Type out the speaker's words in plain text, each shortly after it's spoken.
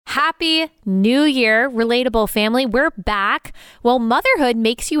Happy New Year, Relatable family. We're back. Well, motherhood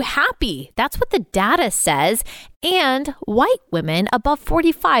makes you happy. That's what the data says. And white women above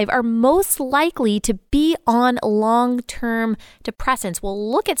 45 are most likely to be on long-term depressants. We'll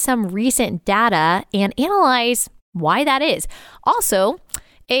look at some recent data and analyze why that is. Also,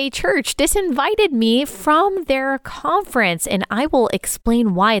 a church disinvited me from their conference, and I will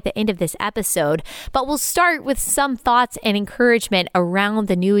explain why at the end of this episode. But we'll start with some thoughts and encouragement around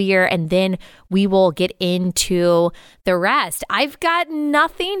the new year, and then we will get into the rest. I've got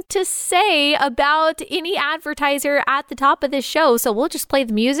nothing to say about any advertiser at the top of this show, so we'll just play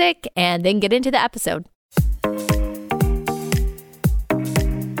the music and then get into the episode.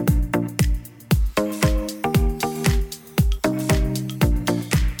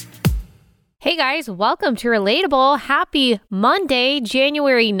 Hey guys, welcome to Relatable. Happy Monday,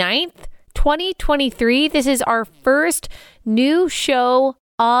 January 9th, 2023. This is our first new show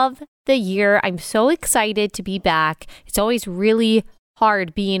of the year. I'm so excited to be back. It's always really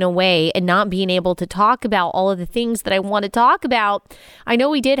hard being away and not being able to talk about all of the things that I want to talk about. I know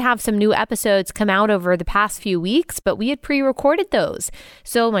we did have some new episodes come out over the past few weeks, but we had pre-recorded those.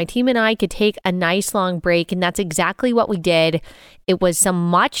 So my team and I could take a nice long break, and that's exactly what we did. It was some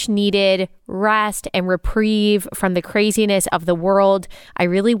much needed rest and reprieve from the craziness of the world. I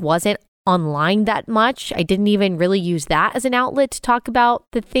really wasn't online that much. I didn't even really use that as an outlet to talk about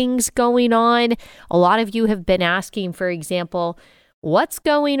the things going on. A lot of you have been asking, for example, what's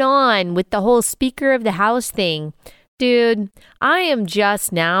going on with the whole Speaker of the House thing? Dude, I am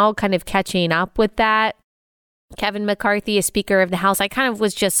just now kind of catching up with that. Kevin McCarthy is Speaker of the House. I kind of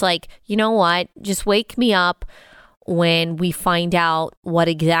was just like, you know what? Just wake me up when we find out what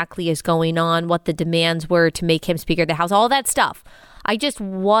exactly is going on, what the demands were to make him Speaker of the House, all that stuff. I just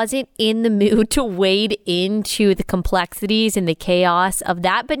wasn't in the mood to wade into the complexities and the chaos of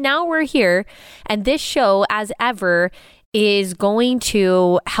that. But now we're here, and this show, as ever, is going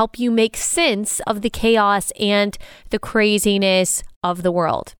to help you make sense of the chaos and the craziness of the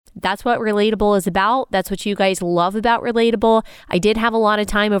world. That's what Relatable is about. That's what you guys love about Relatable. I did have a lot of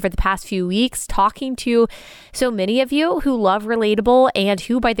time over the past few weeks talking to so many of you who love Relatable and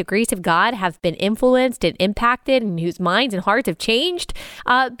who, by the grace of God, have been influenced and impacted and whose minds and hearts have changed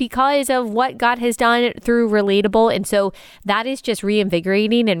because of what God has done through Relatable. And so that is just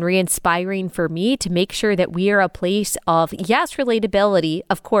reinvigorating and re-inspiring for me to make sure that we are a place of, yes, relatability,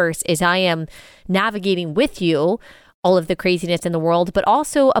 of course, as I am navigating with you all of the craziness in the world, but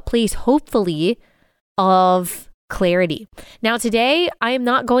also a place, hopefully, of clarity. Now, today, I am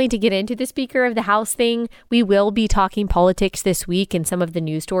not going to get into the Speaker of the House thing. We will be talking politics this week and some of the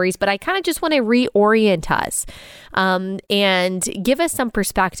news stories, but I kind of just want to reorient us and give us some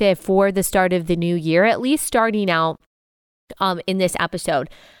perspective for the start of the new year, at least starting out in this episode.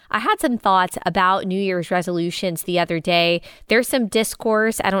 I had some thoughts about New Year's resolutions the other day. There's some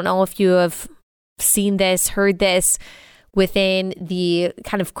discourse. I don't know if you have seen this, heard this within the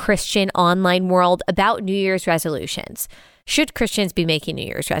kind of Christian online world about New Year's resolutions. Should Christians be making New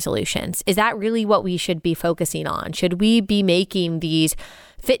Year's resolutions? Is that really what we should be focusing on? Should we be making these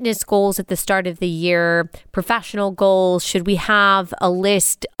fitness goals at the start of the year, professional goals? Should we have a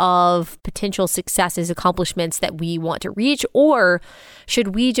list of potential successes, accomplishments that we want to reach? Or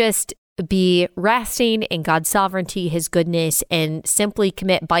should we just be resting in God's sovereignty, His goodness, and simply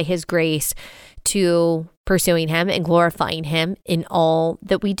commit by His grace to pursuing Him and glorifying Him in all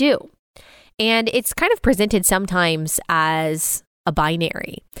that we do? And it's kind of presented sometimes as a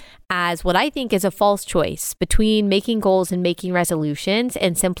binary, as what I think is a false choice between making goals and making resolutions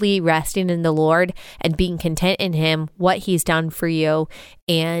and simply resting in the Lord and being content in Him, what He's done for you,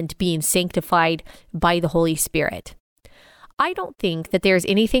 and being sanctified by the Holy Spirit. I don't think that there's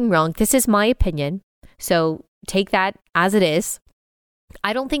anything wrong. This is my opinion, so take that as it is.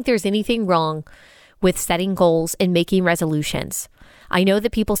 I don't think there's anything wrong with setting goals and making resolutions. I know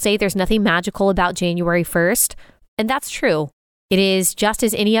that people say there's nothing magical about January 1st, and that's true. It is just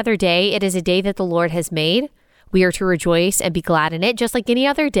as any other day. It is a day that the Lord has made. We are to rejoice and be glad in it, just like any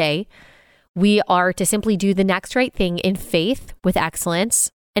other day. We are to simply do the next right thing in faith with excellence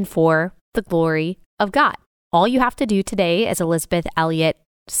and for the glory of God. All you have to do today, as Elizabeth Elliot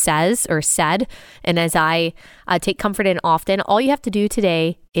says or said, and as I take comfort in often, all you have to do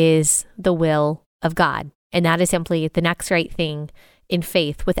today is the will of God. And that is simply the next right thing in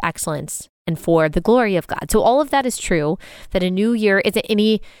faith with excellence and for the glory of God. So all of that is true, that a new year isn't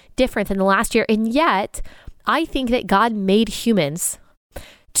any different than the last year. And yet, I think that God made humans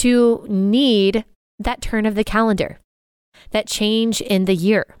to need that turn of the calendar, that change in the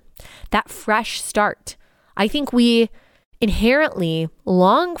year, that fresh start. I think we inherently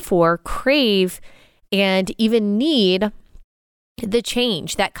long for, crave, and even need the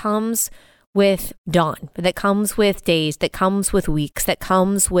change that comes with dawn, that comes with days, that comes with weeks, that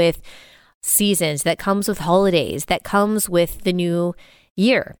comes with seasons, that comes with holidays, that comes with the new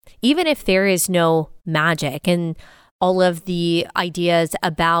year. Even if there is no magic and all of the ideas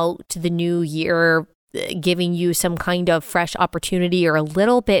about the new year giving you some kind of fresh opportunity or a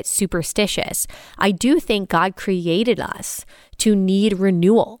little bit superstitious, I do think God created us to need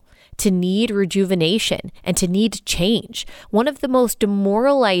renewal, to need rejuvenation, and to need change. One of the most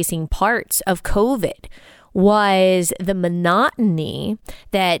demoralizing parts of COVID was the monotony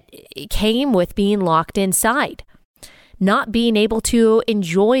that came with being locked inside. Not being able to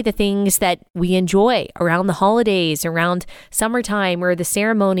enjoy the things that we enjoy around the holidays, around summertime, or the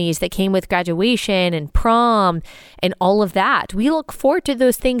ceremonies that came with graduation and prom and all of that. We look forward to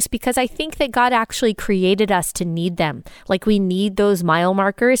those things because I think that God actually created us to need them. Like we need those mile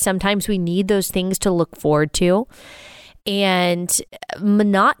markers. Sometimes we need those things to look forward to. And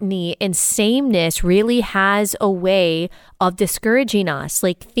monotony and sameness really has a way of discouraging us.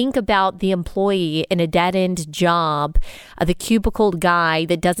 Like think about the employee in a dead-end job, the cubicled guy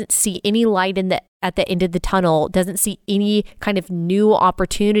that doesn't see any light at the end of the tunnel, doesn't see any kind of new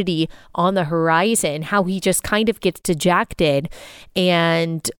opportunity on the horizon, how he just kind of gets dejected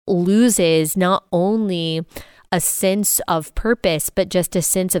and loses not only a sense of purpose, but just a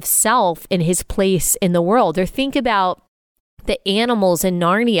sense of self in his place in the world. Or think about the animals in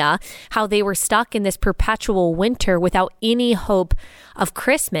Narnia, how they were stuck in this perpetual winter without any hope of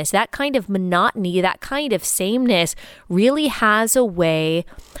Christmas. That kind of monotony, that kind of sameness really has a way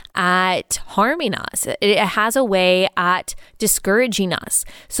at harming us. It has a way at discouraging us.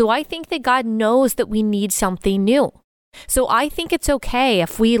 So I think that God knows that we need something new. So I think it's okay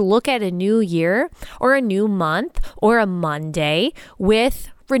if we look at a new year or a new month or a Monday with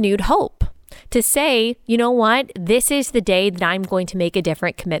renewed hope. To say, you know what, this is the day that I'm going to make a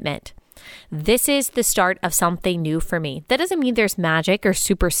different commitment. This is the start of something new for me. That doesn't mean there's magic or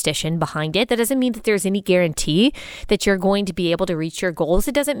superstition behind it. That doesn't mean that there's any guarantee that you're going to be able to reach your goals.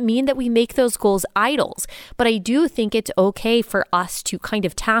 It doesn't mean that we make those goals idols. But I do think it's okay for us to kind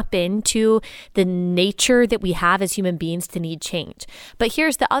of tap into the nature that we have as human beings to need change. But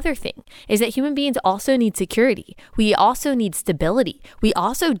here's the other thing, is that human beings also need security. We also need stability. We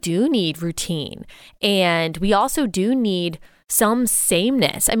also do need routine. And we also do need some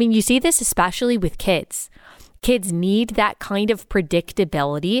sameness. I mean, you see this especially with kids. Kids need that kind of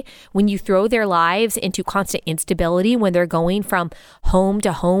predictability. When you throw their lives into constant instability, when they're going from home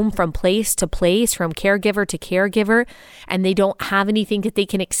to home, from place to place, from caregiver to caregiver, and they don't have anything that they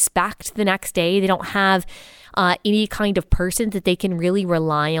can expect the next day, they don't have any kind of person that they can really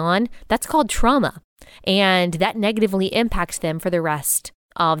rely on, that's called trauma. And that negatively impacts them for the rest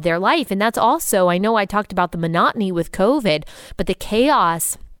of their life. And that's also, I know I talked about the monotony with COVID, but the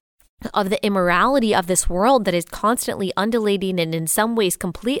chaos of the immorality of this world that is constantly undulating and in some ways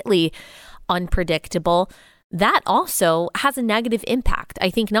completely unpredictable, that also has a negative impact. I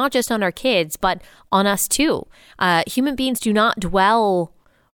think not just on our kids, but on us too. Human beings do not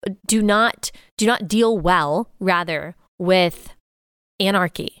deal well, rather, with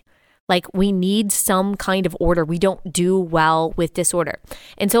anarchy. Like we need some kind of order. We don't do well with disorder.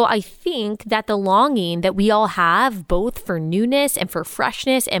 And so I think that the longing that we all have, both for newness and for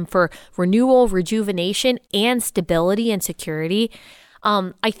freshness and for renewal, rejuvenation, and stability and security,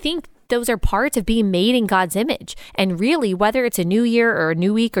 I think those are parts of being made in God's image. And really, whether it's a new year or a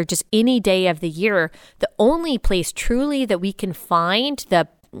new week or just any day of the year, the only place truly that we can find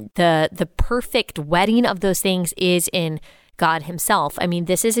the perfect wedding of those things is in God himself. I mean,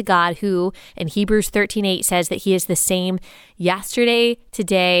 this is a God who in Hebrews 13:8 says that he is the same yesterday,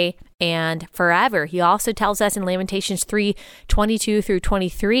 today, and forever. He also tells us in Lamentations 3:22 through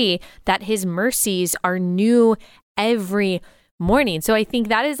 23 that his mercies are new every morning. So I think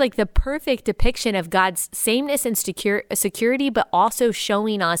that is like the perfect depiction of God's sameness and security, but also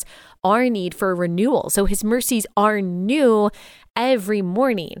showing us our need for renewal. So his mercies are new every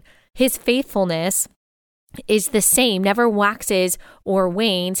morning. His faithfulness is the same, never waxes or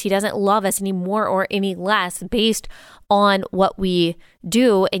wanes. He doesn't love us any more or any less based on what we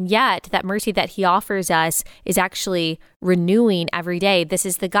do. And yet that mercy that he offers us is actually renewing every day. This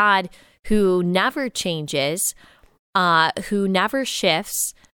is the God who never changes, who never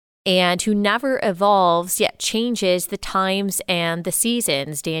shifts, and who never evolves, yet changes the times and the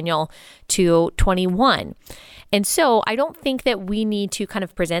seasons, Daniel 2:21. And so I don't think that we need to kind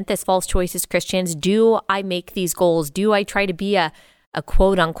of present this false choice as Christians. Do I make these goals? Do I try to be a a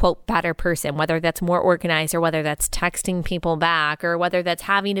quote unquote better person, whether that's more organized or whether that's texting people back or whether that's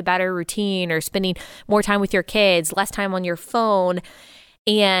having a better routine or spending more time with your kids, less time on your phone.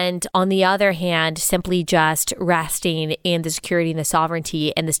 And on the other hand, simply just resting in the security and the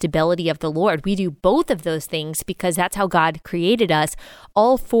sovereignty and the stability of the Lord. We do both of those things because that's how God created us,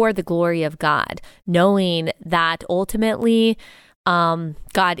 all for the glory of God, knowing that ultimately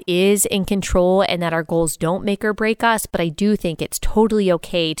God is in control and that our goals don't make or break us. But I do think it's totally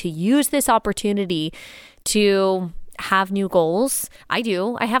okay to use this opportunity to have new goals. I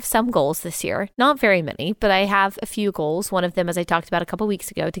do. I have some goals this year, not very many, but I have a few goals. One of them, as I talked about a couple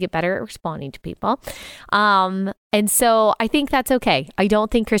weeks ago, to get better at responding to people. And so I think that's okay. I don't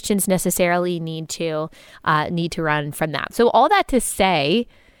think Christians necessarily need to run from that. So all that to say,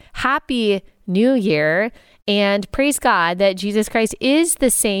 Happy New Year, and praise God that Jesus Christ is the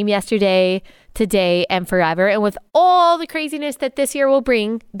same yesterday, today, and forever. And with all the craziness that this year will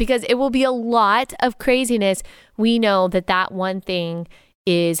bring, because it will be a lot of craziness, we know that one thing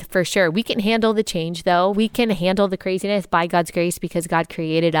is for sure. We can handle the change, though. We can handle the craziness by God's grace because God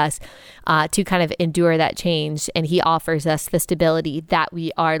created us to kind of endure that change. And He offers us the stability that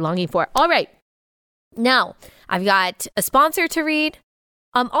we are longing for. All right. Now, I've got a sponsor to read.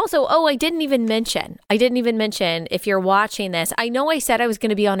 Also, I didn't even mention if you're watching this, I know I said I was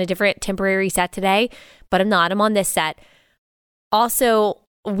going to be on a different temporary set today, but I'm not. I'm on this set. Also,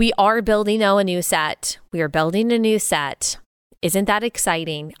 we are building a new set. We are building a new set. Isn't that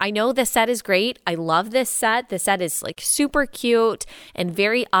exciting? I know this set is great. I love this set. The set is like super cute and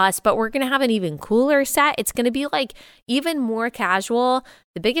very us, but we're going to have an even cooler set. It's going to be like even more casual.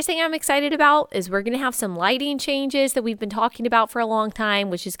 The biggest thing I'm excited about is we're going to have some lighting changes that we've been talking about for a long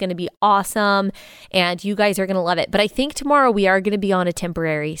time, which is going to be awesome. And you guys are going to love it. But I think tomorrow we are going to be on a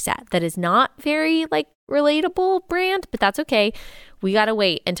temporary set that is not very like relatable brand, but that's okay. We got to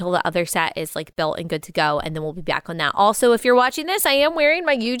wait until the other set is like built and good to go, and then we'll be back on that. Also, if you're watching this, I am wearing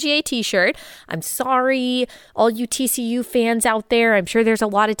my UGA t-shirt. I'm sorry, all you TCU fans out there. I'm sure there's a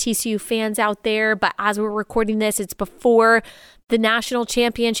lot of TCU fans out there, but as we're recording this, it's before the national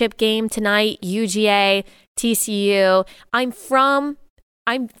championship game tonight, UGA, TCU. I'm from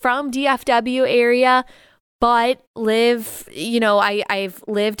DFW area, but I've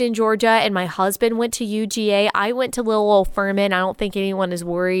lived in Georgia, and my husband went to UGA. I went to little old Furman. I don't think anyone is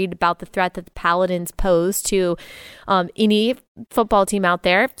worried about the threat that the Paladins pose to any football team out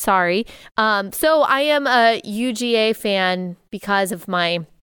there. Sorry. So I am a UGA fan because of my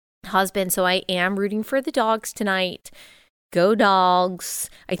husband. So I am rooting for the Dogs tonight. Go Dogs.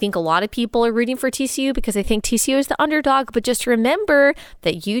 I think a lot of people are rooting for TCU because I think TCU is the underdog, but just remember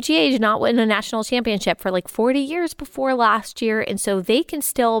that UGA did not win a national championship for like 40 years before last year, and so they can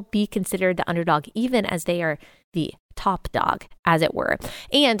still be considered the underdog even as they are the top dog, as it were.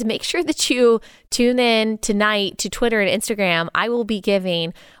 And make sure that you tune in tonight to Twitter and Instagram. I will be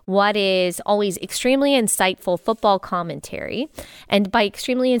giving what is always extremely insightful football commentary. And by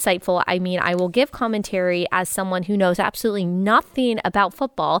extremely insightful, I mean I will give commentary as someone who knows absolutely nothing about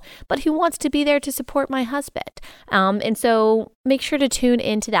football, but who wants to be there to support my husband. And so make sure to tune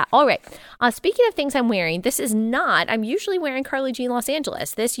into that. All right. Speaking of things I'm wearing, I'm usually wearing Carly Jean Los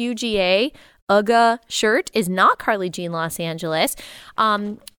Angeles. This UGA UGA shirt is not Carly Jean Los Angeles,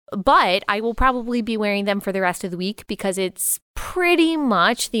 but I will probably be wearing them for the rest of the week because it's pretty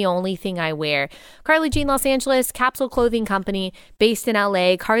much the only thing I wear. Carly Jean Los Angeles, capsule clothing company based in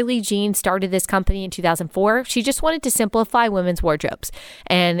LA. Carly Jean started this company in 2004. She just wanted to simplify women's wardrobes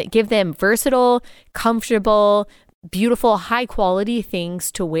and give them versatile, comfortable, beautiful, high quality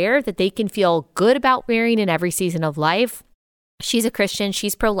things to wear that they can feel good about wearing in every season of life. She's a Christian.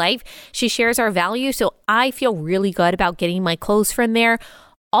 She's pro-life. She shares our values. So I feel really good about getting my clothes from there.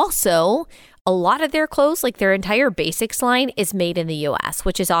 Also, a lot of their clothes, like their entire basics line, is made in the US,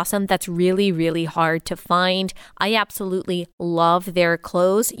 which is awesome. That's really, really hard to find. I absolutely love their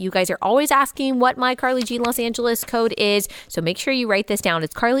clothes. You guys are always asking what my Carly Jean Los Angeles code is, so make sure you write this down.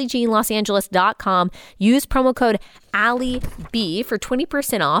 It's carlyjeanlosangeles.com. Use promo code AllieB for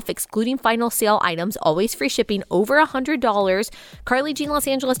 20% off, excluding final sale items, always free shipping over $100.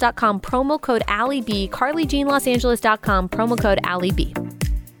 carlyjeanlosangeles.com, promo code AllieB, carlyjeanlosangeles.com, promo code AllieB.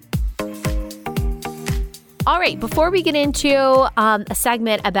 All right, before we get into a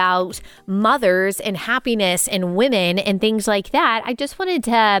segment about mothers and happiness and women and things like that, I just wanted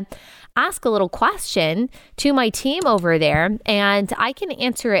to ask a little question to my team over there, and I can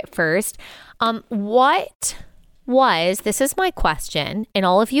answer it first. This is my question, and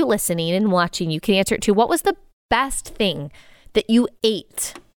all of you listening and watching, you can answer it too. What was the best thing that you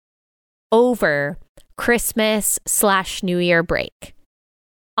ate over Christmas/New Year break?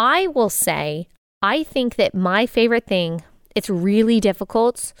 I will say, I think that my favorite thing, it's really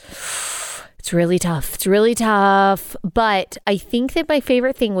difficult. It's really tough. It's really tough. But I think that my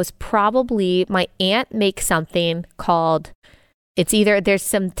favorite thing was probably my aunt makes something called, it's either, there's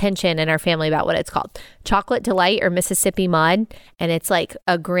some tension in our family about what it's called, chocolate delight or Mississippi mud. And it's like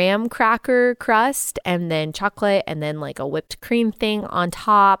a graham cracker crust and then chocolate and then like a whipped cream thing on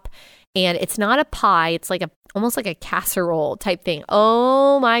top. And it's not a pie. It's like almost like a casserole type thing.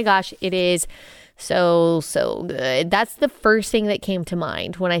 Oh my gosh. It is so good. That's the first thing that came to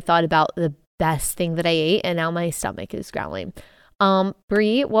mind when I thought about the best thing that I ate, and now my stomach is growling.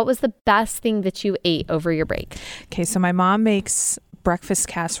 Brie, what was the best thing that you ate over your break? Okay, so my mom makes breakfast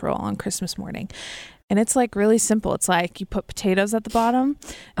casserole on Christmas morning, and it's like really simple. It's like you put potatoes at the bottom,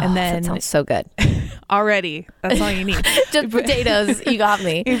 and then that sounds so good. Already, that's all you need. Just potatoes. You got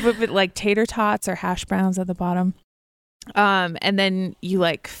me. You put like tater tots or hash browns at the bottom. And then you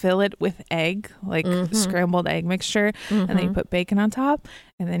like fill it with egg, like scrambled egg mixture, and then you put bacon on top,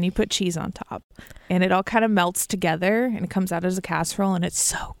 and then you put cheese on top, and it all kind of melts together and it comes out as a casserole, and it's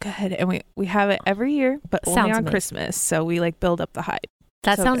so good. And we have it every year, but only on Christmas, so we like build up the hype.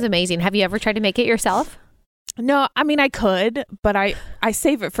 That sounds amazing. Have you ever tried to make it yourself? No, I mean I could, but I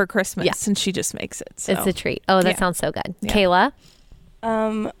save it for Christmas, and she just makes it. So. It's a treat. Oh, that sounds so good. Yeah. Kayla?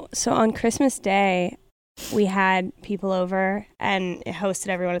 So on Christmas Day, we had people over and it hosted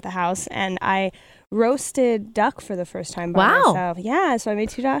everyone at the house, and I roasted duck for the first time by myself. Yeah, so I made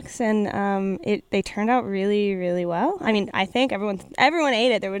 2 ducks, and they turned out really, really well. I mean, I think everyone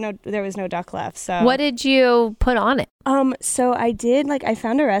ate it. There was no duck left. So what did you put on it? So I did I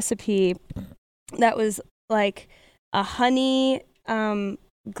found a recipe that was like a honey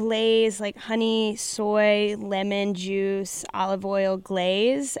glaze, like honey, soy, lemon juice, olive oil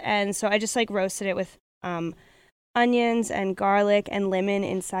glaze, and so I just roasted it with onions and garlic and lemon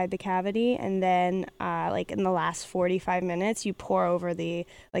inside the cavity, and then in the last 45 minutes you pour over the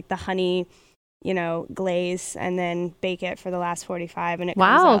honey glaze, and then bake it for the last 45, and it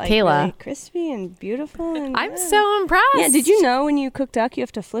comes out Kayla, really crispy and beautiful, and I'm so impressed. Yeah, did you know when you cook duck you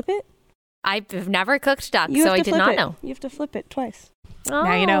have to flip it? I've never cooked duck, so I did not know. You have to flip it twice. Oh,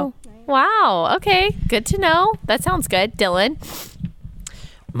 now you know. Wow, okay, good to know. That sounds good. Dylan?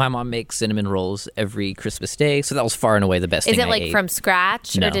 My mom makes cinnamon rolls every Christmas Day, so that was far and away the best thing I ate. Is it from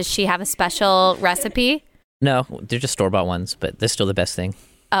scratch, No. or does she have a special recipe? No, they're just store-bought ones, but they're still the best thing.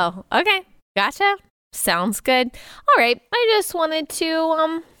 Oh, okay. Gotcha. Sounds good. All right. I just wanted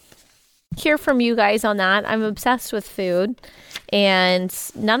to hear from you guys on that. I'm obsessed with food, and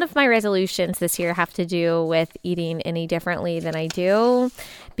none of my resolutions this year have to do with eating any differently than I do,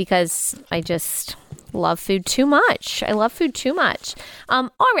 because I just love food too much. I love food too much. All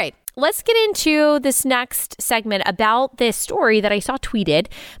right. Let's get into this next segment about this story that I saw tweeted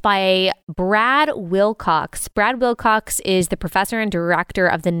by Brad Wilcox. Brad Wilcox is the professor and director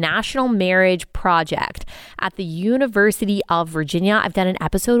of the National Marriage Project at the University of Virginia. I've done an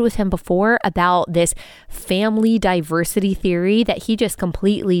episode with him before about this family diversity theory that he just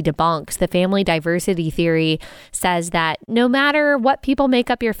completely debunks. The family diversity theory says that no matter what people make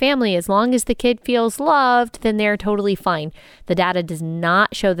up your family, as long as the kid feels loved, then they're totally fine. The data does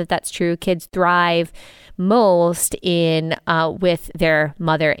not show that that's true. Kids thrive most in with their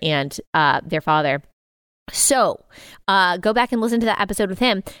mother and their father. So go back and listen to that episode with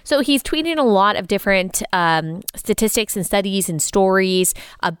him. So he's tweeting a lot of different statistics and studies and stories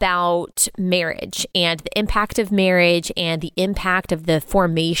about marriage and the impact of marriage and the impact of the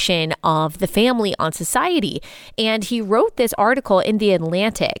formation of the family on society. And he wrote this article in The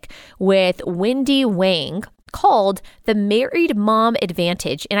Atlantic with Wendy Wang called The Married Mom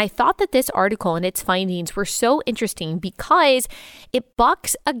Advantage. And I thought that this article and its findings were so interesting because it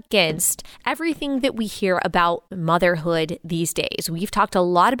bucks against everything that we hear about motherhood these days. We've talked a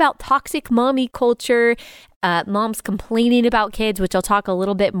lot about toxic mommy culture, moms complaining about kids, which I'll talk a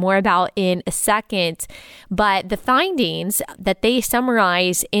little bit more about in a second. But the findings that they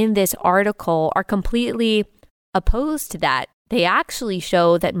summarize in this article are completely opposed to that. They actually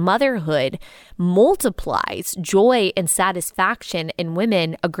show that motherhood multiplies joy and satisfaction in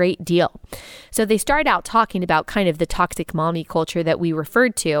women a great deal. So they start out talking about kind of the toxic mommy culture that we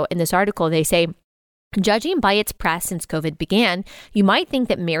referred to. In this article, they say, judging by its press since COVID began, you might think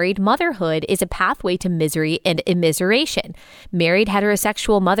that married motherhood is a pathway to misery and immiseration. Married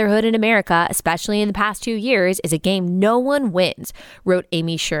heterosexual motherhood in America, especially in the past 2 years, is a game no one wins, wrote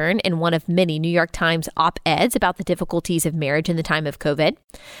Amy Shern in one of many New York Times op-eds about the difficulties of marriage in the time of COVID.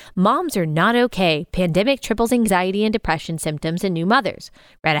 Moms are not okay. Pandemic triples anxiety and depression symptoms in new mothers,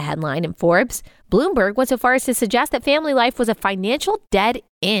 read a headline in Forbes. Bloomberg went so far as to suggest that family life was a financial dead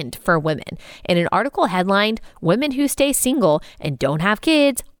end for women. In an article headlined, "Women who stay single and don't have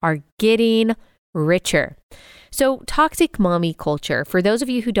kids are getting richer." So toxic mommy culture. For those of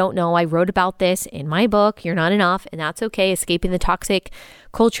you who don't know, I wrote about this in my book, You're Not Enough, and that's okay, Escaping the Toxic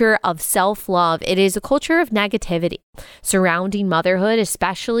Culture of Self-Love. It is a culture of negativity surrounding motherhood,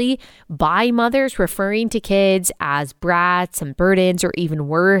 especially by mothers referring to kids as brats and burdens, or even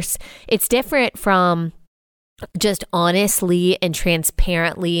worse. It's different from just honestly and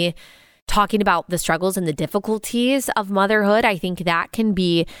transparently talking about the struggles and the difficulties of motherhood. I think that can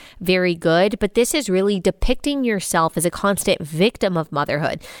be very good, but this is really depicting yourself as a constant victim of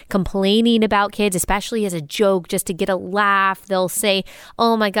motherhood, complaining about kids, especially as a joke, just to get a laugh. They'll say,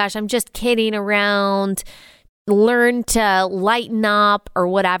 "Oh my gosh, I'm just kidding around. Learn to lighten up," or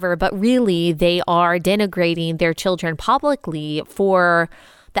whatever. But really, they are denigrating their children publicly for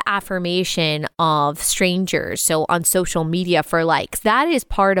the affirmation of strangers. So on social media for likes, that is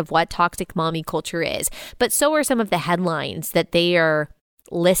part of what toxic mommy culture is. But so are some of the headlines that they are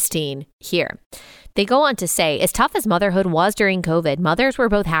listing here. They go on to say, as tough as motherhood was during COVID, mothers were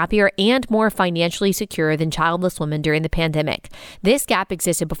both happier and more financially secure than childless women during the pandemic. This gap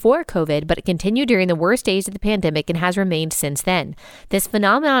existed before COVID, but it continued during the worst days of the pandemic and has remained since then. This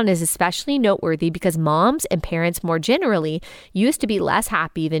phenomenon is especially noteworthy because moms and parents more generally used to be less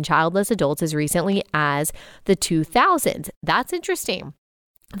happy than childless adults as recently as the 2000s. That's interesting.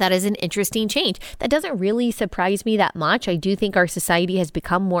 That is an interesting change. That doesn't really surprise me that much. I do think our society has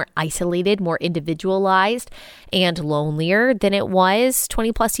become more isolated, more individualized, and lonelier than it was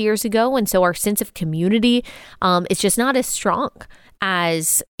 20 plus years ago. And so our sense of community is just not as strong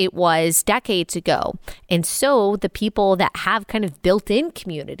as it was decades ago. And so the people that have kind of built-in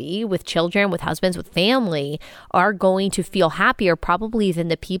community with children, with husbands, with family are going to feel happier probably than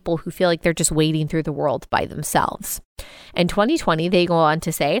the people who feel like they're just wading through the world by themselves. In 2020, they go on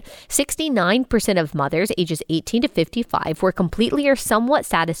to say 69% of mothers ages 18 to 55 were completely or somewhat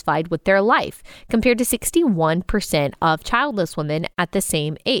satisfied with their life, compared to 61% of childless women at the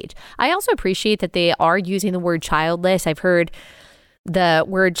same age. I also appreciate that they are using the word childless. I've heard the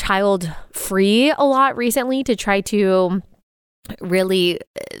word child free a lot recently to try to really,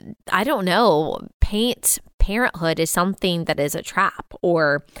 I don't know, paint parenthood as something that is a trap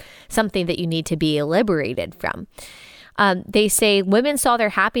or something that you need to be liberated from. They say women saw their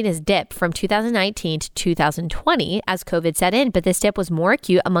happiness dip from 2019 to 2020 as COVID set in, but this dip was more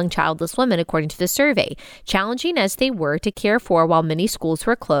acute among childless women, according to the survey. Challenging as they were to care for while many schools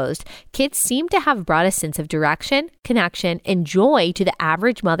were closed, kids seem to have brought a sense of direction, connection, and joy to the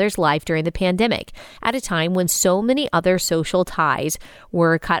average mother's life during the pandemic, at a time when so many other social ties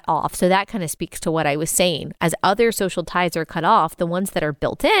were cut off. So that kind of speaks to what I was saying. As other social ties are cut off, the ones that are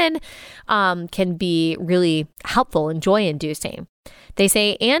built in can be really helpful and joy-inducing. They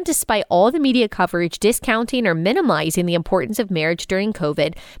say, and despite all the media coverage discounting or minimizing the importance of marriage during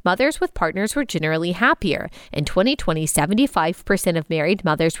COVID, mothers with partners were generally happier. In 2020, 75% of married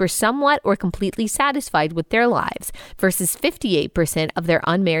mothers were somewhat or completely satisfied with their lives versus 58% of their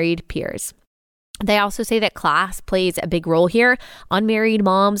unmarried peers. They also say that class plays a big role here. Unmarried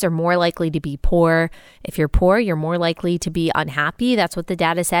moms are more likely to be poor. If you're poor, you're more likely to be unhappy. That's what the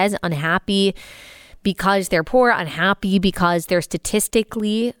data says. Unhappy because they're poor, unhappy because they're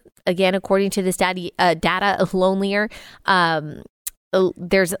statistically, again, according to this data lonelier.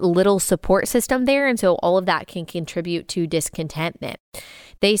 There's little support system there. And so all of that can contribute to discontentment.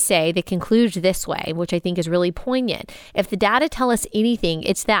 They say, they conclude this way, which I think is really poignant. If the data tell us anything,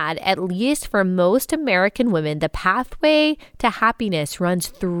 it's that, at least for most American women, the pathway to happiness runs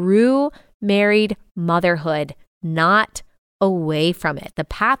through married motherhood, not away from it. The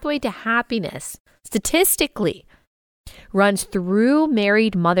pathway to happiness, statistically, runs through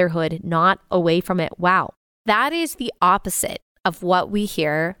married motherhood, not away from it. Wow. That is the opposite of what we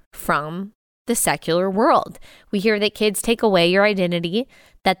hear from the secular world. We hear that kids take away your identity,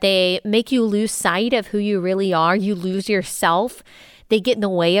 that they make you lose sight of who you really are. You lose yourself. They get in the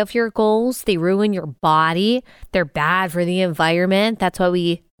way of your goals. They ruin your body. They're bad for the environment. That's what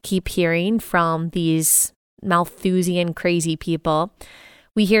we keep hearing from these Malthusian crazy people.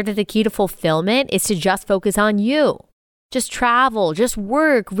 We hear that the key to fulfillment is to just focus on you. Just travel, just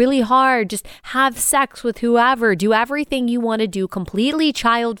work really hard, just have sex with whoever, do everything you want to do completely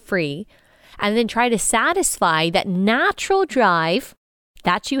child-free, and then try to satisfy that natural drive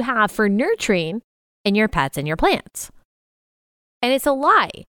that you have for nurturing in your pets and your plants. And it's a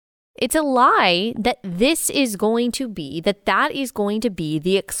lie. It's a lie that that is going to be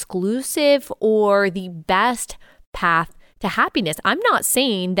the exclusive or the best path to happiness. I'm not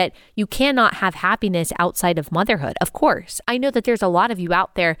saying that you cannot have happiness outside of motherhood. Of course, I know that there's a lot of you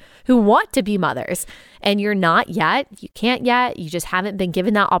out there who want to be mothers and you're not yet. You can't yet. You just haven't been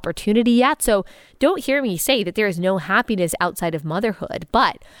given that opportunity yet. So don't hear me say that there is no happiness outside of motherhood.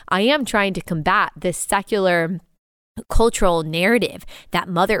 But I am trying to combat this secular cultural narrative that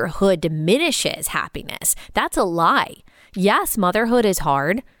motherhood diminishes happiness. That's a lie. Yes, motherhood is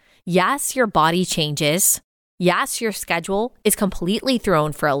hard. Yes, your body changes. Yes, your schedule is completely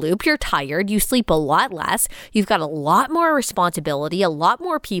thrown for a loop. You're tired. You sleep a lot less. You've got a lot more responsibility, a lot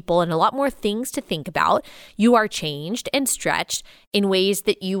more people, and a lot more things to think about. You are changed and stretched in ways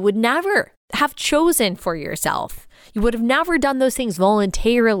that you would never have chosen for yourself. You would have never done those things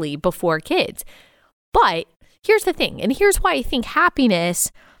voluntarily before kids. But here's the thing, and here's why I think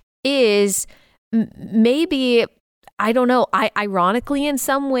happiness is maybe, I don't know, ironically in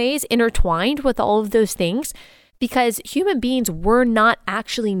some ways intertwined with all of those things, because human beings were not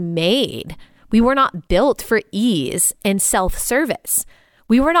actually made. We were not built for ease and self-service.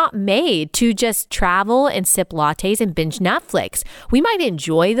 We were not made to just travel and sip lattes and binge Netflix. We might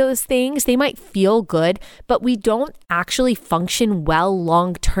enjoy those things. They might feel good, but we don't actually function well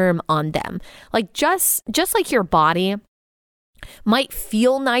long-term on them. Like just like your body might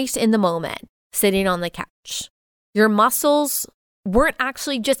feel nice in the moment sitting on the couch. Your muscles weren't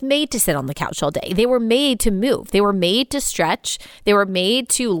actually just made to sit on the couch all day. They were made to move. They were made to stretch. They were made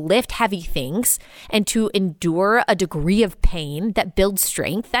to lift heavy things and to endure a degree of pain that builds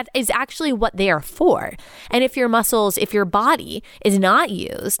strength. That is actually what they are for. And if your body is not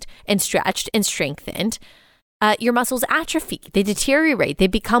used and stretched and strengthened, your muscles atrophy. They deteriorate. They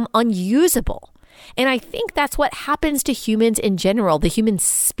become unusable. And I think that's what happens to humans in general, the human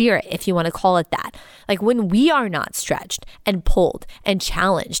spirit, if you want to call it that. Like when we are not stretched and pulled and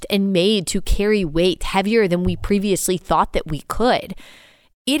challenged and made to carry weight heavier than we previously thought that we could,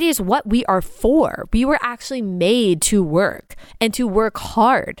 it is what we are for. We were actually made to work and to work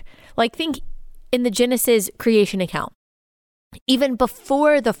hard. Like think in the Genesis creation account, even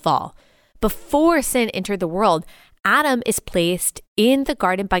before the fall, before sin entered the world, Adam is placed in the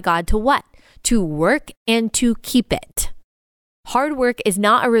garden by God to what? To work and to keep it. Hard work is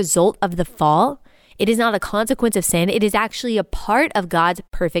not a result of the fall. It is not a consequence of sin. It is actually a part of God's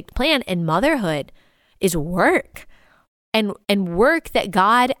perfect plan. And motherhood is work. And work that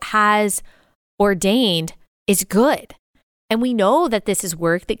God has ordained is good. And we know that this is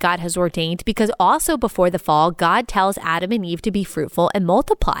work that God has ordained because also before the fall, God tells Adam and Eve to be fruitful and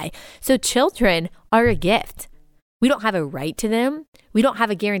multiply. So children are a gift. We don't have a right to them. We don't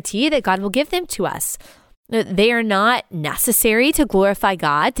have a guarantee that God will give them to us. They are not necessary to glorify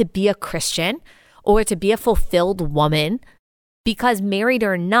God, to be a Christian, or to be a fulfilled woman. Because married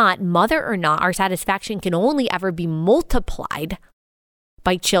or not, mother or not, our satisfaction can only ever be multiplied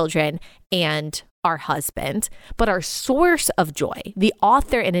by children and our husband. But our source of joy, the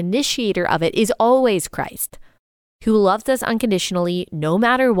author and initiator of it, is always Christ, who loves us unconditionally, no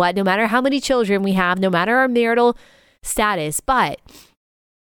matter what, no matter how many children we have, no matter our marital status. But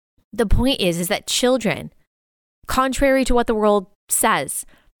the point is that children, contrary to what the world says,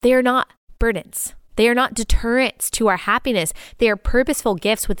 they are not burdens. They are not deterrents to our happiness. They are purposeful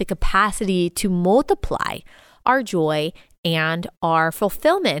gifts with the capacity to multiply our joy and our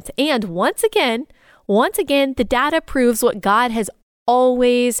fulfillment. And once again, the data proves what God has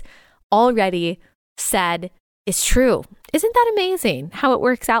already said is true. Isn't that amazing how it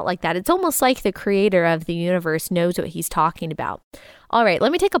works out like that? It's almost like the creator of the universe knows what he's talking about. All right,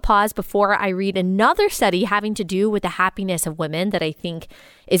 let me take a pause before I read another study having to do with the happiness of women that I think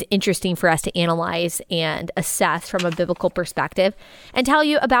is interesting for us to analyze and assess from a biblical perspective, and tell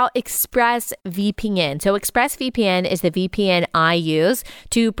you about ExpressVPN. So ExpressVPN is the VPN I use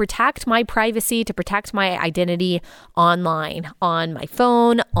to protect my privacy, to protect my identity online, on my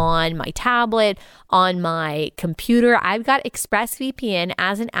phone, on my tablet, on my computer. I've got ExpressVPN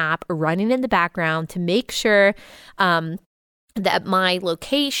as an app running in the background to make sure that my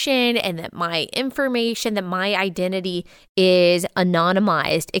location and that my information, that my identity is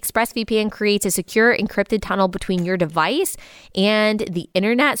anonymized. ExpressVPN creates a secure encrypted tunnel between your device and the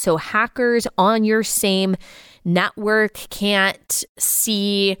internet, so hackers on your same network can't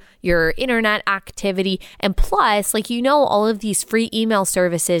see your internet activity. And plus, all of these free email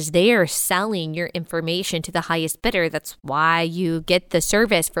services, they are selling your information to the highest bidder. That's why you get the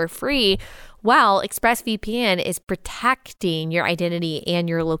service for free Well, ExpressVPN is protecting your identity and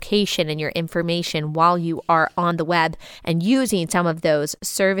your location and your information while you are on the web and using some of those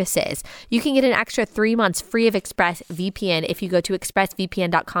services. You can get an extra 3 months free of ExpressVPN if you go to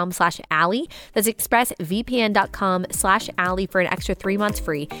expressvpn.com/Allie. That's expressvpn.com/Allie for an extra 3 months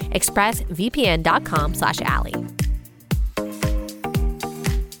free. expressvpn.com/Allie.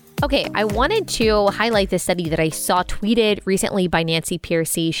 Okay, I wanted to highlight this study that I saw tweeted recently by Nancy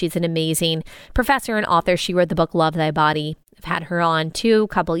Pearcey. She's an amazing professor and author. She wrote the book Love Thy Body. I've had her on too a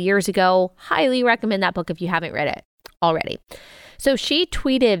couple years ago. Highly recommend that book if you haven't read it already. So she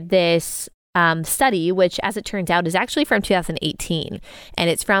tweeted this study, which as it turns out is actually from 2018, and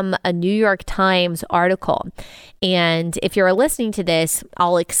it's from a New York Times article. And if you're listening to this,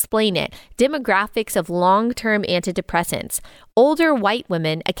 I'll explain it. Demographics of long-term antidepressants. Older white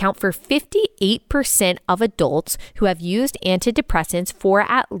women account for 58% of adults who have used antidepressants for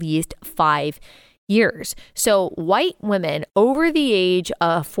at least 5 years. So white women over the age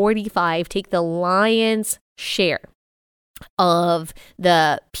of 45 take the lion's share of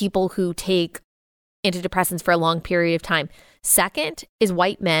the people who take antidepressants for a long period of time. Second is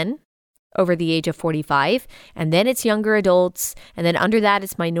white men over the age of 45, and then it's younger adults, and then under that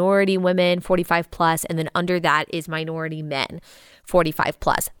is minority women 45 plus, and then under that is minority men 45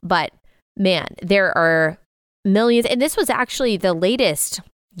 plus. But man, there are millions, and this was actually the latest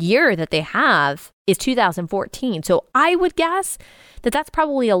year that they have is 2014. So I would guess that that's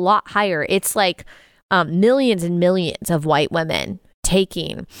probably a lot higher. It's like millions and millions of white women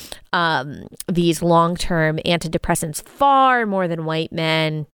taking these long-term antidepressants, far more than white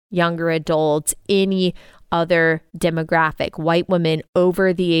men, younger adults, any other demographic. White women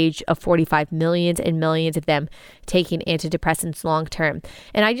over the age of 45, millions and millions of them taking antidepressants long-term.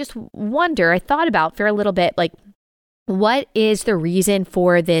 And I just wonder, I thought about for a little bit, like, what is the reason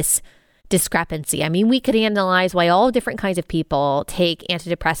for this discrepancy? I mean, we could analyze why all different kinds of people take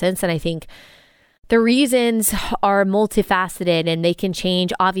antidepressants, and I think the reasons are multifaceted and they can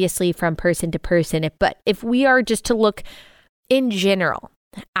change obviously from person to person. But if we are just to look in general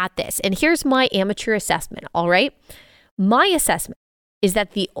at this, and here's my amateur assessment, all right? My assessment is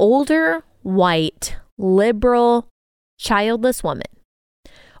that the older white, liberal, childless woman,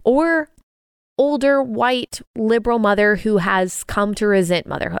 or older white, liberal mother who has come to resent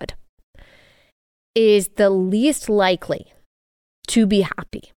motherhood is the least likely to be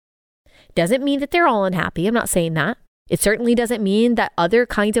happy. Doesn't mean that they're all unhappy. I'm not saying that. It certainly doesn't mean that other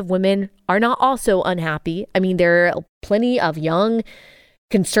kinds of women are not also unhappy. I mean, there are plenty of young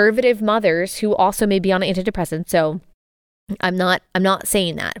conservative mothers who also may be on antidepressants. So I'm not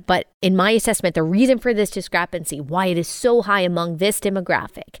saying that. But in my assessment, the reason for this discrepancy, why it is so high among this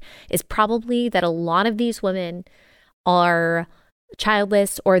demographic, is probably that a lot of these women are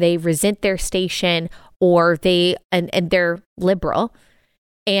childless, or they resent their station, or they're liberal.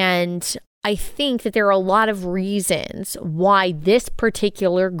 And I think that there are a lot of reasons why this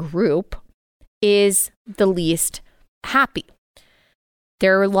particular group is the least happy.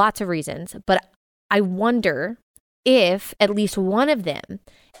 There are lots of reasons, but I wonder if at least one of them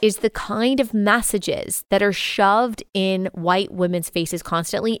is the kind of messages that are shoved in white women's faces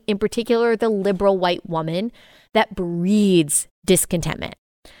constantly, in particular the liberal white woman, that breeds discontentment.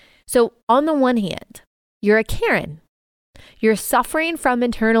 So on the one hand, you're a Karen. You're suffering from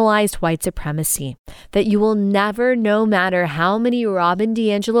internalized white supremacy that you will never, no matter how many Robin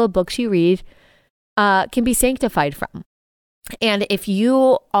DiAngelo books you read, can be sanctified from. And if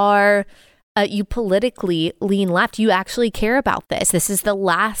you are, you politically lean left, you actually care about this. This is the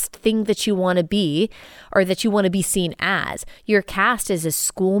last thing that you want to be, or that you want to be seen as. You're cast as a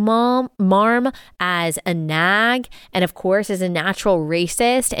school marm, as a nag, and of course as a natural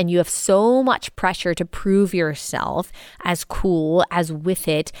racist, and you have so much pressure to prove yourself as cool, as with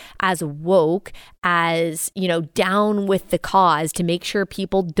it, as woke, as, you know, down with the cause, to make sure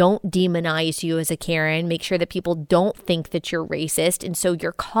people don't demonize you as a Karen, make sure that people don't think that you're racist. And so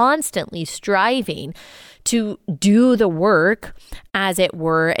you're constantly striving to do the work, as it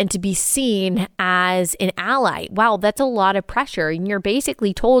were, and to be seen as an ally. Wow, that's a lot of pressure. And you're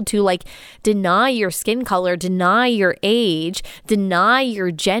basically told to like deny your skin color, deny your age, deny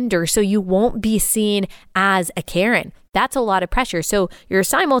your gender, so you won't be seen as a Karen. That's a lot of pressure. So you're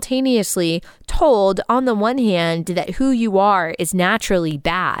simultaneously told, on the one hand, that who you are is naturally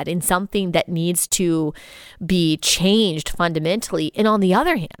bad and something that needs to be changed fundamentally. And on the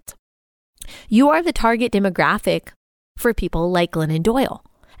other hand, you are the target demographic for people like Glennon Doyle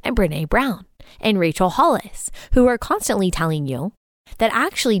and Brene Brown and Rachel Hollis, who are constantly telling you that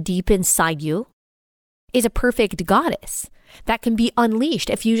actually deep inside you is a perfect goddess, that can be unleashed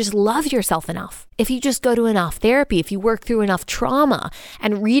if you just love yourself enough, if you just go to enough therapy, if you work through enough trauma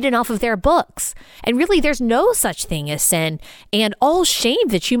and read enough of their books. And really, there's no such thing as sin, and all shame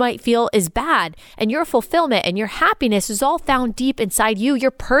that you might feel is bad, and your fulfillment and your happiness is all found deep inside you.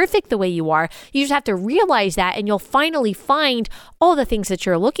 You're perfect the way you are. You just have to realize that, and you'll finally find all the things that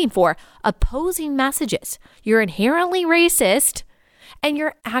you're looking for. Opposing messages. You're inherently racist, and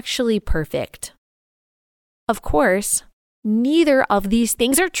you're actually perfect. Of course, neither of these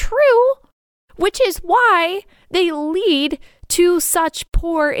things are true, which is why they lead to such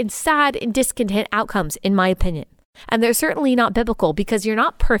poor and sad and discontent outcomes, in my opinion. And they're certainly not biblical, because you're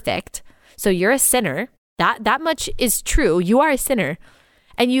not perfect. So you're a sinner. That much is true. You are a sinner,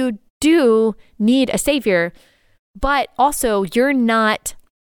 and you do need a savior, but also you're not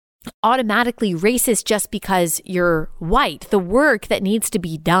automatically racist just because you're white. The work that needs to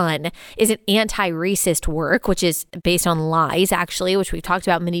be done is an anti-racist work, which is based on lies, actually, which we've talked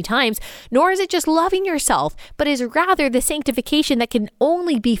about many times, nor is it just loving yourself, but is rather the sanctification that can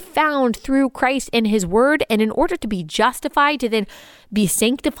only be found through Christ and his word. And in order to be justified, to then be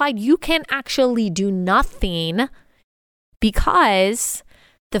sanctified, you can actually do nothing, because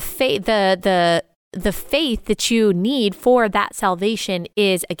the faith that you need for that salvation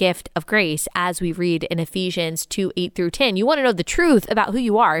is a gift of grace, as we read in Ephesians 2:8-10. You want to know the truth about who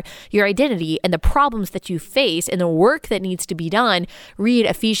you are, your identity, and the problems that you face, and the work that needs to be done. Read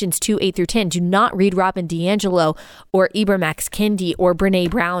Ephesians 2:8-10. Do not read Robin DiAngelo or Ibram X. Kendi or Brene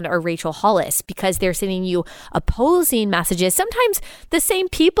Brown or Rachel Hollis, because they're sending you opposing messages. Sometimes the same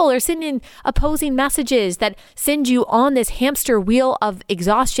people are sending opposing messages that send you on this hamster wheel of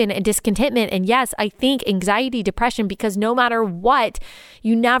exhaustion and discontentment. And yes, I think anxiety, depression, because no matter what,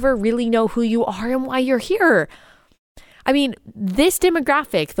 you never really know who you are and why you're here. I mean, this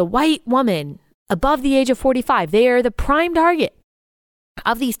demographic, the white woman above the age of 45, they are the prime target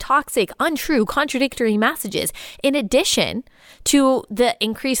of these toxic, untrue, contradictory messages, in addition to the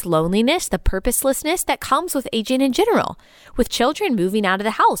increased loneliness, the purposelessness that comes with aging in general, with children moving out of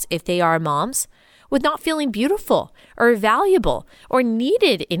the house if they are moms, with not feeling beautiful or valuable or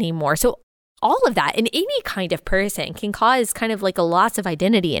needed anymore. So all of that in any kind of person can cause kind of like a loss of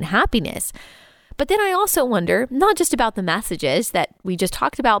identity and happiness. But then I also wonder, not just about the messages that we just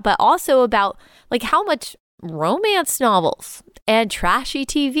talked about, but also about like how much romance novels and trashy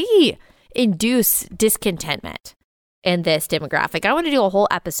TV induce discontentment in this demographic. I want to do a whole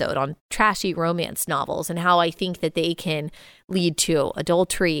episode on trashy romance novels and how I think that they can lead to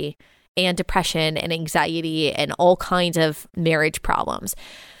adultery and depression and anxiety and all kinds of marriage problems.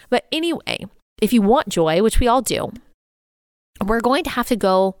 But anyway, if you want joy, which we all do, we're going to have to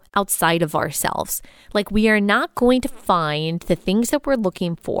go outside of ourselves. Like, we are not going to find the things that we're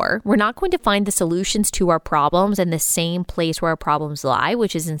looking for. We're not going to find the solutions to our problems in the same place where our problems lie,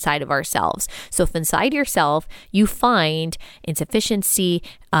 which is inside of ourselves. So if inside yourself you find insufficiency,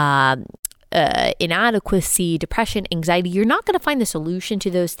 inadequacy, depression, anxiety, you're not going to find the solution to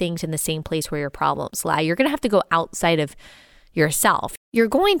those things in the same place where your problems lie. You're going to have to go outside of yourself. You're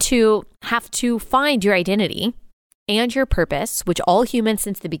going to have to find your identity and your purpose, which all humans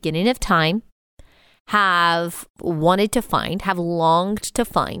since the beginning of time have wanted to find, have longed to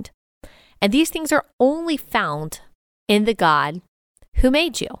find. And these things are only found in the God who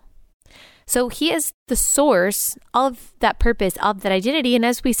made you. So he is the source of that purpose, of that identity. And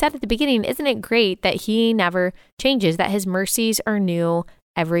as we said at the beginning, isn't it great that he never changes, that his mercies are new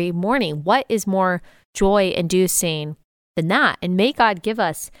every morning? What is more joy-inducing than that? And may God give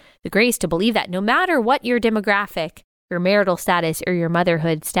us the grace to believe that no matter what your demographic, your marital status, or your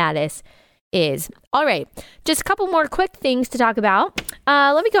motherhood status is. All right, just a couple more quick things to talk about.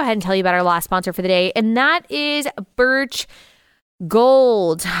 Let me go ahead and tell you about our last sponsor for the day, and that is Birch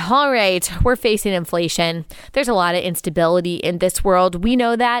Gold. All right, we're facing inflation. There's a lot of instability in this world. We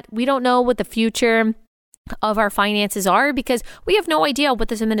know that. We don't know what the future of our finances are because we have no idea what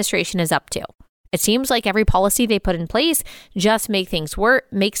this administration is up to. It seems like every policy they put in place just makes things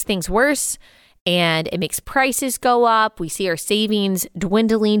worse, and it makes prices go up. We see our savings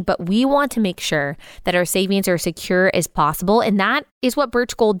dwindling, but we want to make sure that our savings are secure as possible. And that is what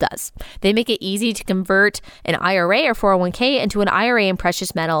Birch Gold does. They make it easy to convert an IRA or 401k into an IRA in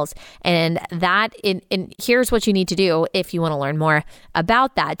precious metals. And here's what you need to do if you want to learn more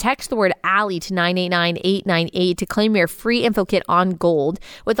about that. Text the word Allie to 989-898 to claim your free info kit on gold.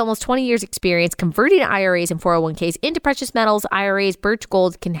 With almost 20 years experience converting IRAs and 401ks into precious metals IRAs, Birch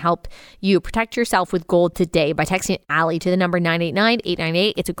Gold can help you protect yourself with gold today by texting Allie to the number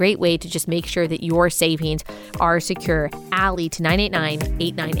 989-898. It's a great way to just make sure that your savings are secure. Allie to 989-898.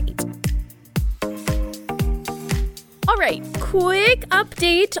 All right, quick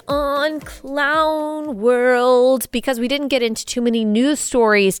update on Clown World because we didn't get into too many news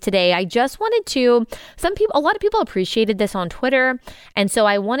stories today. I just wanted to, a lot of people appreciated this on Twitter, and so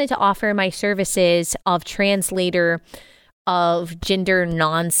I wanted to offer my services of translator of gender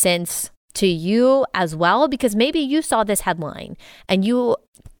nonsense to you as well, because maybe you saw this headline and you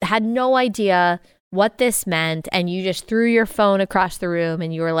had no idea what this meant and you just threw your phone across the room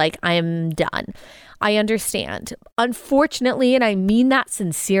and you were like, I am done. I understand. Unfortunately, and I mean that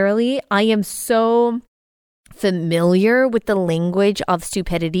sincerely, I am so familiar with the language of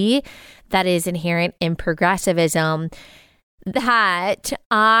stupidity that is inherent in progressivism that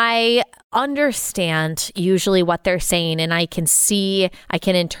I understand usually what they're saying and I can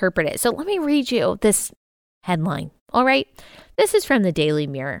interpret it. So let me read you this headline. All right. This is from the Daily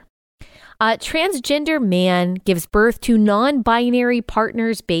Mirror. Transgender man gives birth to non-binary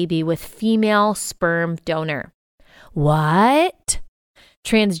partner's baby with female sperm donor. What?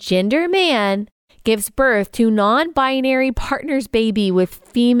 Transgender man gives birth to non-binary partner's baby with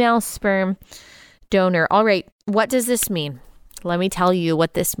female sperm donor. All right. What does this mean? Let me tell you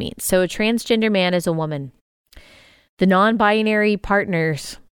what this means. So a transgender man is a woman. The non-binary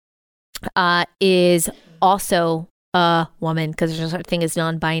partners is also a woman because there's such a thing as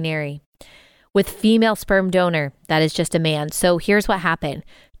non-binary. With female sperm donor, that is just a man. So here's what happened.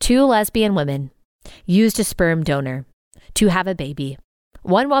 2 lesbian women used a sperm donor to have a baby.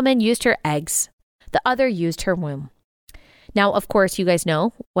 One woman used her eggs. The other used her womb. Now, of course, you guys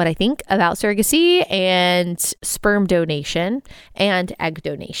know what I think about surrogacy and sperm donation and egg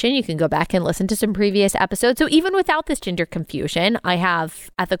donation. You can go back and listen to some previous episodes. So even without this gender confusion, I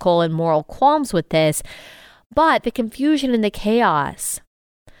have ethical and moral qualms with this. But the confusion and the chaos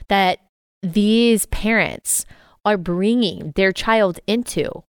that these parents are bringing their child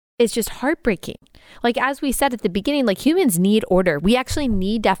into is just heartbreaking. Like, as we said at the beginning, like, humans need order. We actually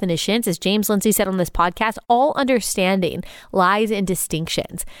need definitions. As James Lindsay said on this podcast, all understanding lies in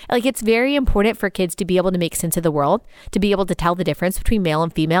distinctions. Like, it's very important for kids to be able to make sense of the world, to be able to tell the difference between male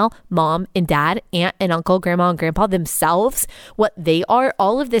and female, mom and dad, aunt and uncle, grandma and grandpa, themselves, what they are.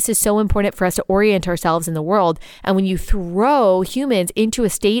 All of this is so important for us to orient ourselves in the world. And when you throw humans into a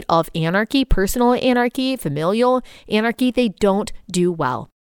state of anarchy, personal anarchy, familial anarchy, they don't do well.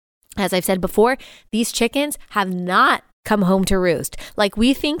 As I've said before, these chickens have not come home to roost. Like,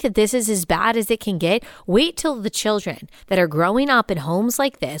 we think that this is as bad as it can get. Wait till the children that are growing up in homes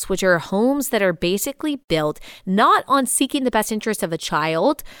like this, which are homes that are basically built not on seeking the best interest of a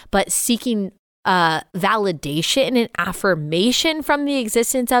child, but seeking validation and affirmation from the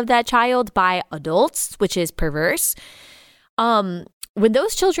existence of that child by adults, which is perverse. When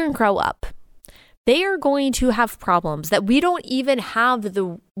those children grow up, they are going to have problems that we don't even have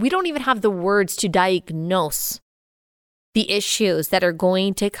the words to diagnose the issues that are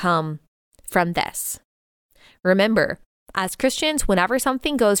going to come from this. Remember, as Christians, whenever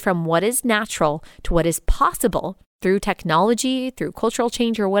something goes from what is natural to what is possible through technology, through cultural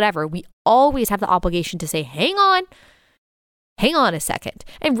change or whatever, we always have the obligation to say, hang on a second.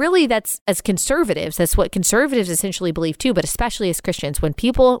 And really, that's, as conservatives, that's what conservatives essentially believe too, but especially as Christians, when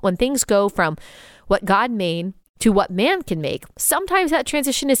things go from what God made to what man can make, sometimes that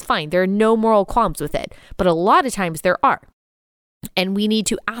transition is fine. There are no moral qualms with it, but a lot of times there are. And we need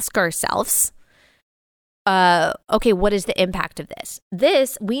to ask ourselves, okay, what is the impact of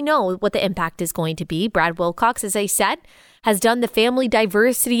this? We know what the impact is going to be. Brad Wilcox, as I said, has done the family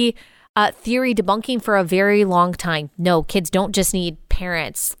diversity theory debunking for a very long time. No, kids don't just need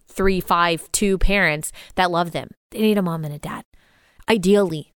parents, 3, 5, 2 parents that love them. They need a mom and a dad.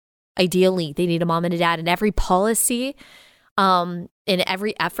 Ideally, they need a mom and a dad. And every policy, in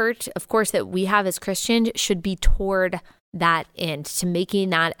every effort, of course, that we have as Christians should be toward that end, to making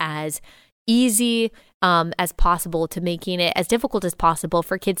that as easy as possible, to making it as difficult as possible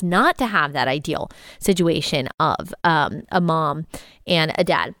for kids not to have that ideal situation of a mom and a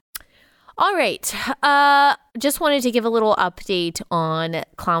dad. All right. Just wanted to give a little update on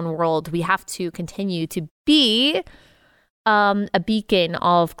Clown World. We have to continue to be a beacon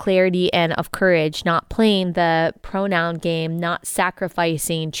of clarity and of courage, not playing the pronoun game, not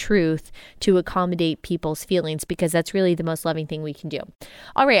sacrificing truth to accommodate people's feelings, because that's really the most loving thing we can do.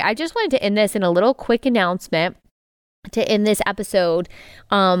 All right. I just wanted to end this in a little quick announcement to end this episode.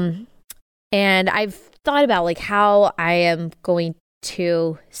 And I've thought about like how I am going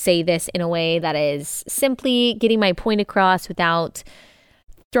to say this in a way that is simply getting my point across without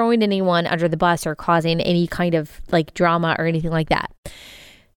throwing anyone under the bus or causing any kind of like drama or anything like that.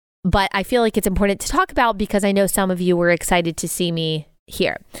 But I feel like it's important to talk about because I know some of you were excited to see me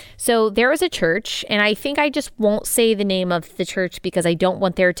here. So there was a church, and I think I just won't say the name of the church because I don't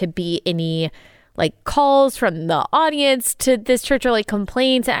want there to be any like calls from the audience to this church or like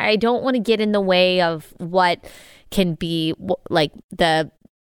complaints. I don't want to get in the way of what can be like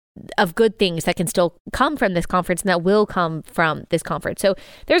of good things that can still come from this conference and that will come from this conference. So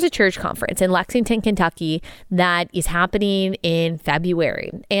there's a church conference in Lexington, Kentucky that is happening in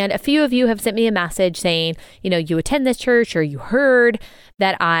February. And a few of you have sent me a message saying, you attend this church or you heard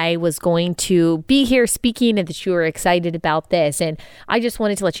that I was going to be here speaking and that you were excited about this. And I just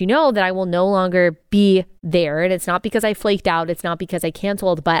wanted to let you know that I will no longer be there. And it's not because I flaked out. It's not because I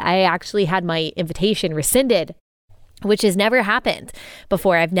canceled, but I actually had my invitation rescinded, which has never happened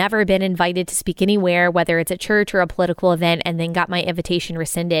before. I've never been invited to speak anywhere, whether it's a church or a political event, and then got my invitation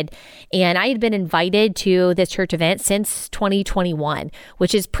rescinded. And I had been invited to this church event since 2021,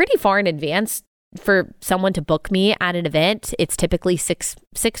 which is pretty far in advance for someone to book me at an event. It's typically six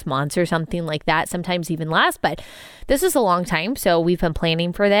months or something like that, sometimes even less, but this is a long time. So we've been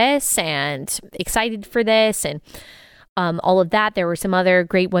planning for this and excited for this and all of that. There were some other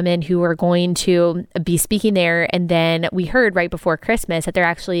great women who were going to be speaking there. And then we heard right before Christmas that they're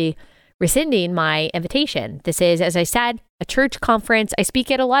actually rescinding my invitation. This is, as I said, a church conference. I speak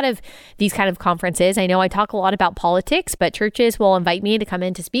at a lot of these kind of conferences. I know I talk a lot about politics, but churches will invite me to come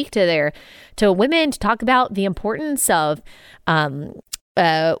in to speak to women to talk about the importance of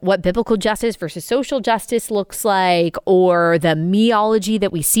what biblical justice versus social justice looks like, or the meology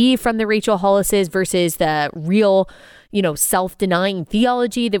that we see from the Rachel Hollises versus the real, self-denying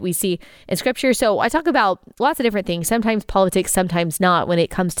theology that we see in scripture. So I talk about lots of different things, sometimes politics, sometimes not, when it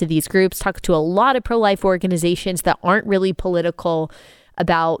comes to these groups. Talk to a lot of pro-life organizations that aren't really political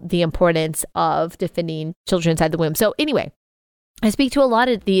about the importance of defending children inside the womb. So anyway, I speak to a lot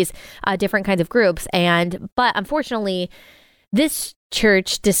of these different kinds of groups, but unfortunately, this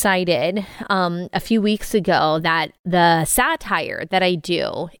church decided a few weeks ago that the satire that I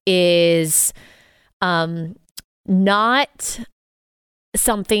do is not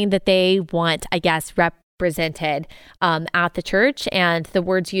something that they want, I guess, represented at the church. And the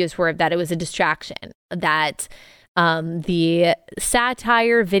words used were that it was a distraction, that the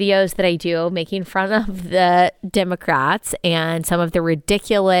satire videos that I do making fun of the Democrats and some of the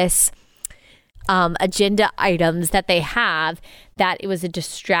ridiculous agenda items that they have, that it was a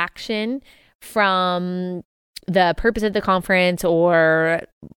distraction from the purpose of the conference, or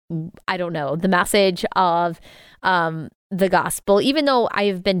I don't know, the message of the gospel, even though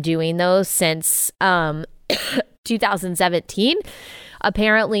I've been doing those since 2017.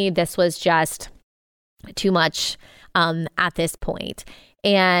 Apparently this was just too much at this point.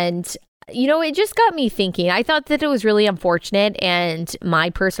 And it just got me thinking. I thought that it was really unfortunate, and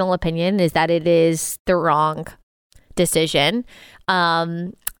my personal opinion is that it is the wrong decision.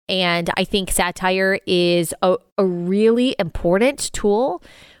 And I think satire is a really important tool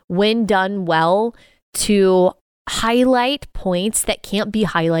when done well to highlight points that can't be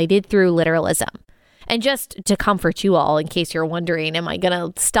highlighted through literalism. And just to comfort you all, in case you're wondering, am I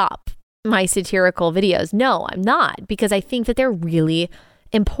going to stop my satirical videos? No, I'm not, because I think that they're really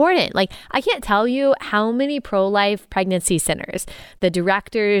important. Like, I can't tell you how many pro-life pregnancy centers, the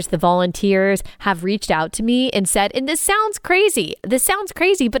directors, the volunteers have reached out to me and said, and this sounds crazy,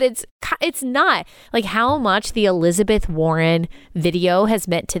 but it's not, like how much the Elizabeth Warren video has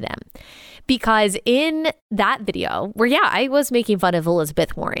meant to them. Because in that video, where, I was making fun of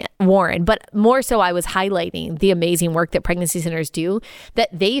Elizabeth Warren, but more so I was highlighting the amazing work that pregnancy centers do, that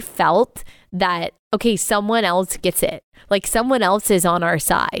they felt that, okay, someone else gets it. Like, someone else is on our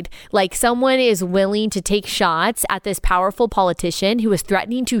side. Like, someone is willing to take shots at this powerful politician who is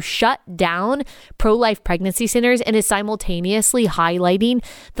threatening to shut down pro-life pregnancy centers and is simultaneously highlighting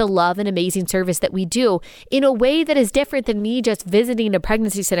the love and amazing service that we do in a way that is different than me just visiting a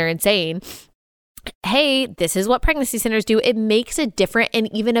pregnancy center and saying, hey, this is what pregnancy centers do. It makes a different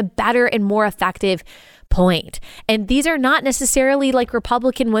and even a better and more effective point. And these are not necessarily like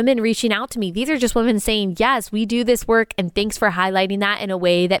Republican women reaching out to me. These are just women saying, yes, we do this work, and thanks for highlighting that in a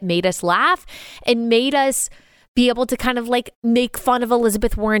way that made us laugh and made us be able to kind of like make fun of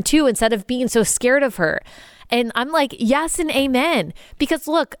Elizabeth Warren too, instead of being so scared of her. And I'm like, yes and amen. Because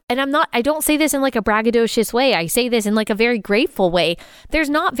look, and I don't say this in like a braggadocious way. I say this in like a very grateful way. There's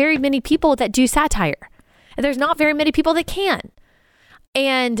not very many people that do satire. And there's not very many people that can.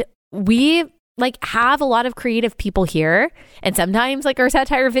 And we like have a lot of creative people here, and sometimes like our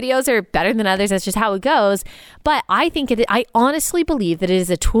satire videos are better than others. That's just how it goes. But I honestly believe that it is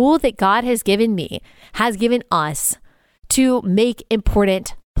a tool that God has given us to make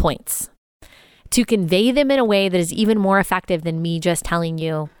important points, to convey them in a way that is even more effective than me just telling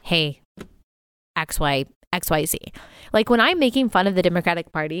you, hey, XYZ. Like when I'm making fun of the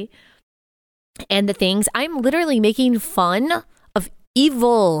Democratic Party and the things, I'm literally making fun of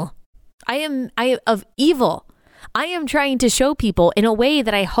evil. I am evil. I am trying to show people in a way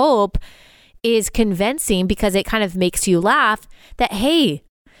that I hope is convincing, because it kind of makes you laugh, that, hey,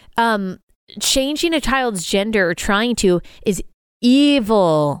 changing a child's gender or trying to is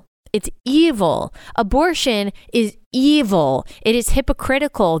evil. It's evil. Abortion is evil. It is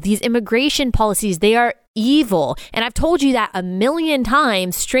hypocritical. These immigration policies, they are evil. And I've told you that a million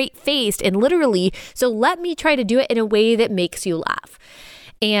times, straight-faced and literally. So let me try to do it in a way that makes you laugh.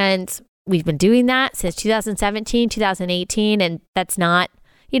 And we've been doing that since 2017, 2018, and that's not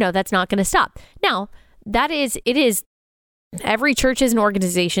going to stop. Now, it is every church's and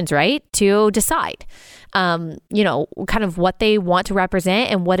organization's right to decide, kind of what they want to represent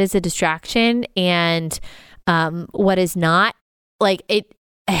and what is a distraction and what is not. Like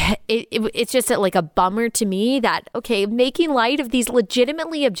it's just like a bummer to me that, okay, making light of these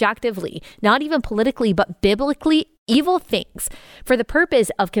legitimately, objectively, not even politically, but biblically evil things for the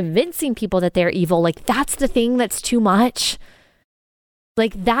purpose of convincing people that they're evil. Like that's the thing that's too much.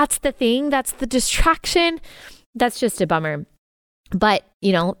 Like that's the thing, that's the distraction. That's just a bummer. But,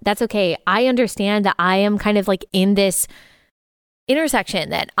 that's okay. I understand that I am kind of like in this intersection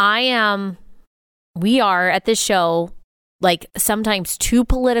that we are at this show, like sometimes too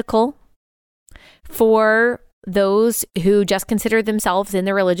political for those who just consider themselves in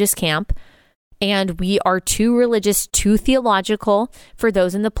the religious camp. And we are too religious, too theological for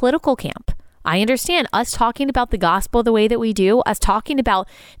those in the political camp. I understand us talking about the gospel the way that we do, us talking about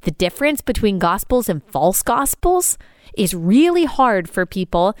the difference between gospels and false gospels is really hard for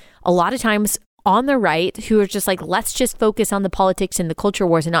people a lot of times on the right who are just like, let's just focus on the politics and the culture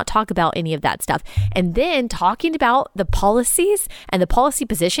wars and not talk about any of that stuff. And then talking about the policies and the policy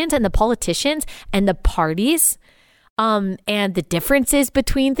positions and the politicians and the parties and the differences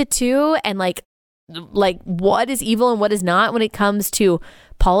between the two and like what is evil and what is not when it comes to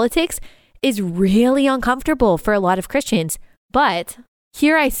politics is really uncomfortable for a lot of Christians. But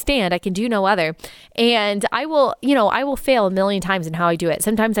here I stand, I can do no other. And I will fail a million times in how I do it.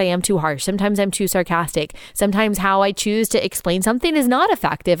 Sometimes I am too harsh. Sometimes I'm too sarcastic. Sometimes how I choose to explain something is not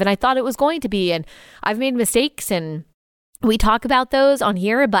effective. And I thought it was going to be. And I've made mistakes and we talk about those on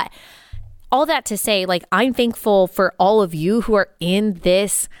here. But all that to say, like, I'm thankful for all of you who are in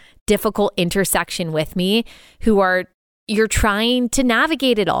this difficult intersection with me, you're trying to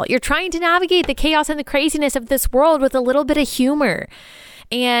navigate it all. You're trying to navigate the chaos and the craziness of this world with a little bit of humor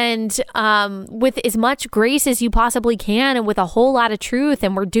and with as much grace as you possibly can and with a whole lot of truth.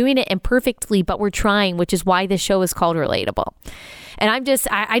 And we're doing it imperfectly, but we're trying, which is why this show is called Relatable. And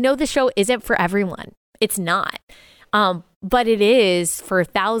I know this show isn't for everyone. It's not. But it is for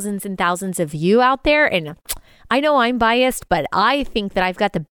thousands and thousands of you out there. And I know I'm biased, but I think that I've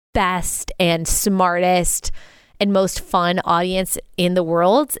got the best and smartest and most fun audience in the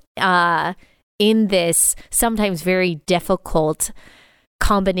world in this sometimes very difficult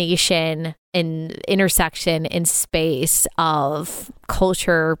combination and intersection in space of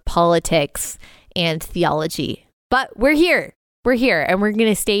culture, politics, and theology. But we're here. We're here and we're going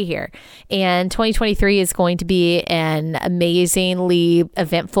to stay here. And 2023 is going to be an amazingly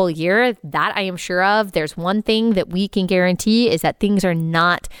eventful year. That I am sure of. There's one thing that we can guarantee is that things are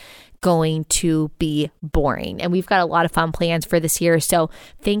not going to be boring. And we've got a lot of fun plans for this year. So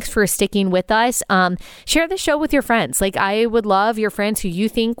thanks for sticking with us. Share the show with your friends. Like I would love your friends who you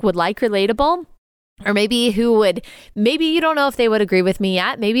think would like Relatable. Or maybe you don't know if they would agree with me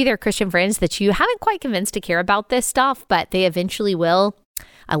yet. Maybe they're Christian friends that you haven't quite convinced to care about this stuff, but they eventually will.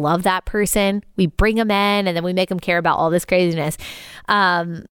 I love that person. We bring them in and then we make them care about all this craziness.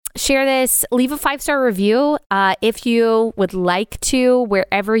 Share this, leave a 5-star review if you would like to,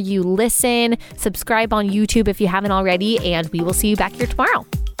 wherever you listen. Subscribe on YouTube if you haven't already, and we will see you back here tomorrow.